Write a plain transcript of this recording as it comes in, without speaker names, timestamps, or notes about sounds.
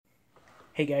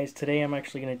Hey guys, today I'm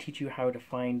actually going to teach you how to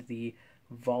find the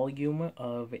volume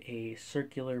of a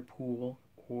circular pool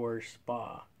or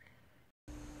spa.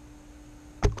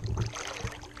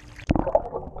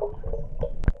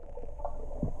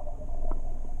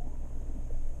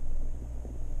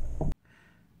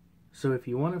 So if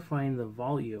you want to find the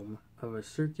volume of a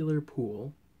circular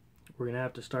pool, we're going to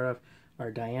have to start off.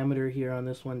 Our diameter here on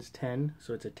this one's 10,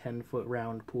 so it's a 10-foot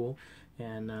round pool,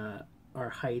 and our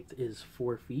height is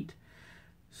 4 feet.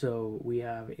 So we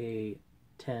have a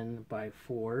 10 by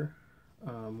 4,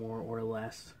 more or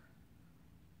less,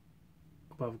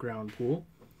 above ground pool,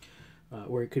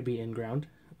 or it could be in ground.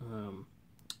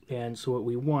 And so what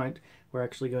we want, we're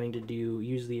actually going to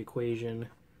use the equation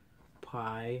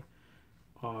pi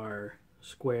r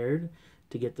squared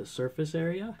to get the surface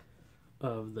area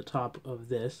of the top of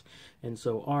this. And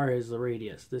so r is the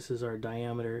radius. This is our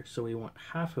diameter, so we want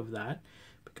half of that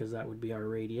because that would be our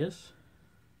radius.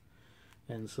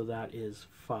 And so that is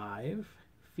 5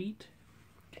 feet.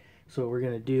 So what we're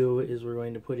going to do is we're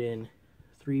going to put in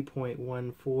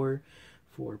 3.14 for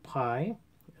pi, and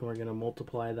we're going to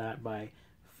multiply that by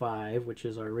 5, which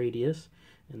is our radius,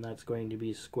 and that's going to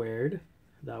be squared.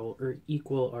 That will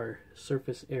equal our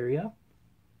surface area.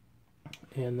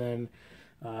 And then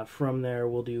from there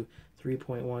we'll do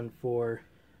 3.14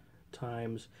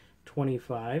 times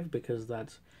 25, because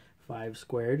that's 5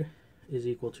 squared is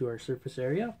equal to our surface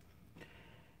area.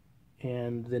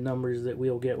 And the numbers that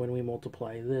we'll get when we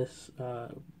multiply this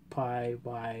pi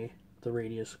by the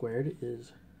radius squared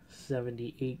is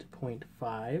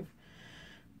 78.5.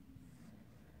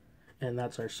 And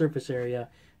that's our surface area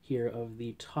here of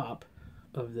the top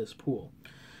of this pool.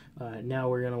 Now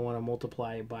we're going to want to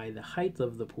multiply by the height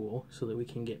of the pool so that we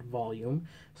can get volume.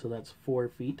 So that's 4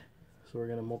 feet. So we're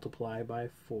going to multiply by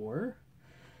 4.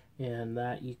 And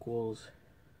that equals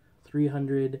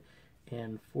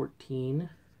 314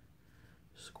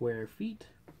 square feet.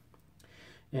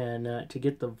 And to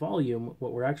get the volume,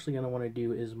 what we're actually going to want to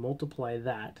do is multiply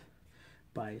that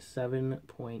by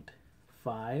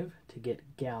 7.5 to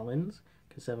get gallons,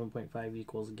 because 7.5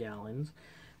 equals gallons.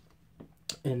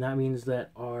 And that means that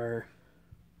our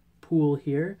pool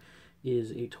here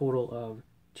is a total of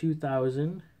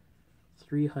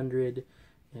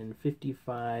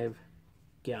 2,355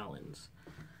 gallons.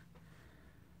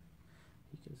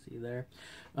 You can see there.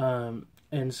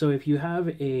 And so if you have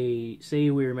say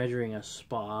we were measuring a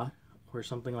spa or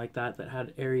something like that that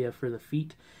had area for the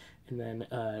feet, and then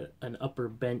an upper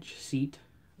bench seat,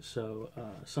 so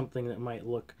something that might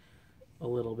look a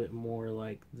little bit more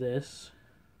like this.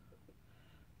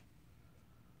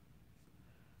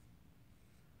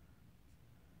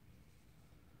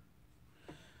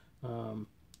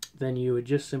 Then you would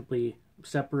just simply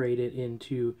separate it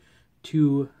into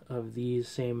 2 of these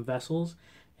same vessels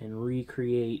and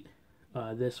recreate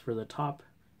this for the top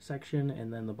section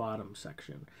and then the bottom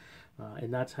section.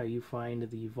 And that's how you find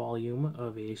the volume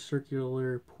of a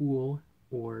circular pool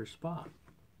or spa.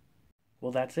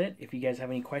 Well, that's it. If you guys have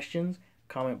any questions,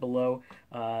 comment below.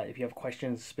 If you have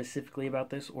questions specifically about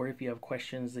this, or if you have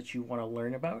questions that you want to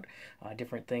learn about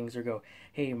different things, or go,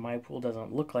 hey, my pool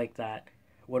doesn't look like that.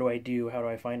 What do I do? How do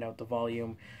I find out the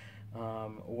volume?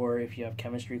 Or if you have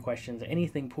chemistry questions,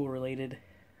 anything pool related,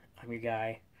 I'm your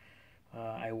guy.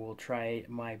 I will try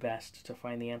my best to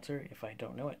find the answer if I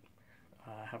don't know it.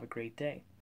 Have a great day.